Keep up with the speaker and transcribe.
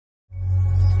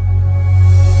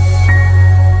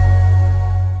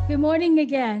morning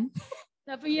again,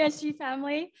 WSG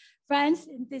family, friends,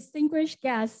 and distinguished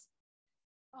guests.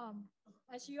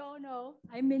 As you all know,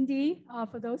 I'm Mindy,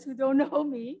 for those who don't know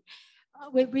me,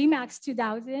 with REMAX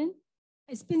 2000.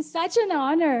 It's been such an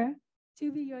honor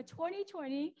to be your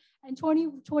 2020 and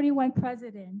 2021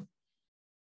 president.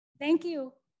 Thank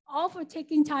you all for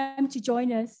taking time to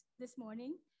join us this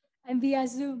morning and via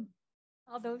Zoom,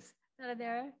 all those that are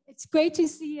there. It's great to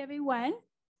see everyone.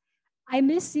 I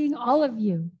miss seeing all of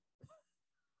you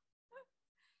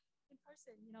in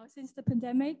person, since the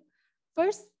pandemic.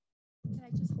 First, can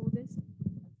I just hold this?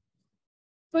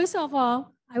 First of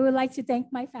all, I would like to thank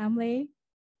my family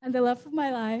and the love of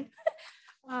my life.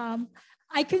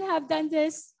 I couldn't have done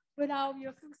this without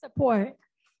your full support.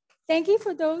 Thank you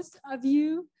for those of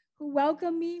you who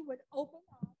welcome me with open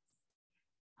arms,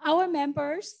 our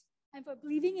members, and for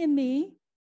believing in me.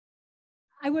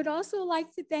 I would also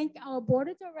like to thank our board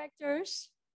of directors,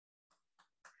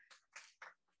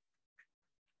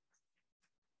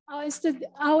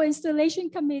 our installation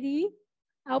committee,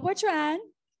 Albert Tran,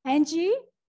 Angie,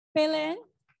 Belen,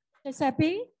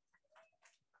 Giuseppe,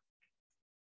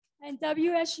 and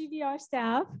WSGVR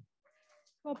staff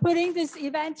for putting this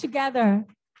event together.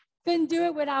 Couldn't do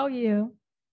it without you.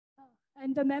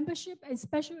 And the membership and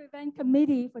special event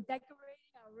committee for decorating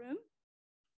our room.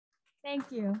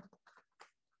 Thank you.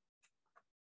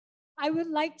 I would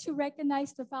like to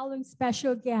recognize the following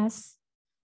special guests.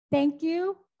 Thank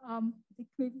you,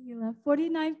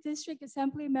 49th District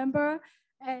Assembly member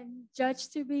and judge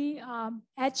to be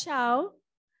Ed Chow,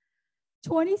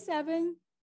 27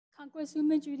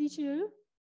 Congresswoman Judy Chu, I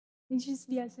think she's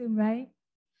via Zoom, right?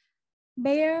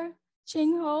 Mayor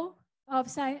Ching Ho of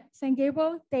San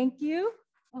Gabriel, thank you.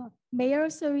 Mayor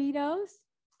Cerritos,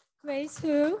 Grace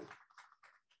Hu,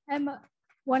 and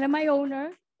one of my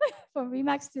owners from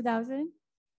REMAX 2000.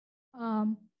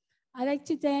 I'd like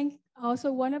to thank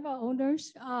also one of our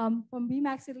owners from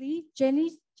REMAX Elite, Jenny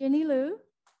Liu.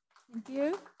 Thank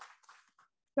you.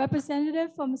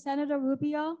 Representative from Senator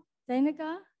Rubio,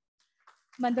 Danica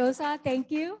Mendoza, thank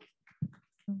you.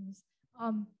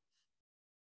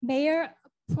 Mayor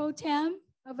Pro Tem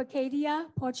of Acadia,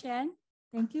 Paul Chen,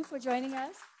 thank you for joining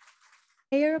us.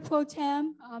 Mayor Pro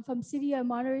Tem from City of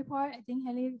Monterey Park, I think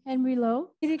Henry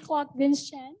Lowe. City Clerk Vince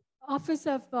Chen, Office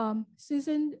of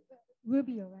Susan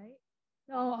Rubio, right?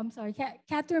 No, I'm sorry,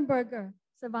 Catherine Berger,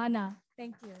 Savannah,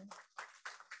 thank you.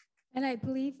 And I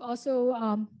believe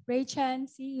also Ray Chen,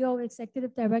 CEO,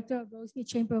 Executive Director of Rosemead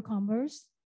Chamber of Commerce.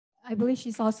 I believe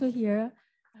she's also here.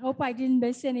 I hope I didn't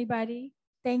miss anybody.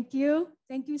 Thank you.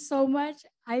 Thank you so much.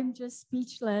 I'm just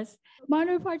speechless.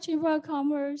 Monterey Park Chamber of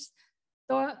Commerce,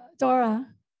 Dora.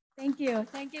 Thank you.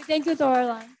 Thank you. Thank you,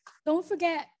 Dora. Don't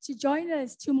forget to join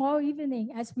us tomorrow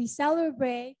evening as we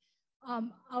celebrate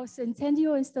our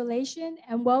centennial installation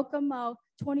and welcome our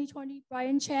 2020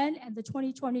 Brian Chen and the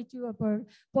 2022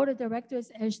 Board of Directors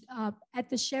at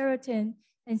the Sheraton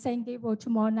in San Gabriel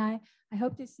tomorrow night. I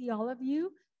hope to see all of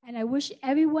you, and I wish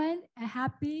everyone a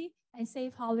happy and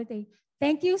safe holiday.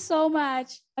 Thank you so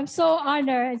much. I'm so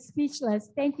honored and speechless.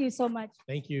 Thank you so much.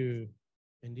 Thank you,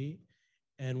 Mindy.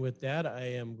 And with that, I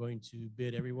am going to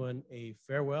bid everyone a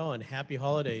farewell and happy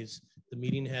holidays. The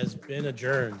meeting has been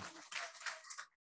adjourned.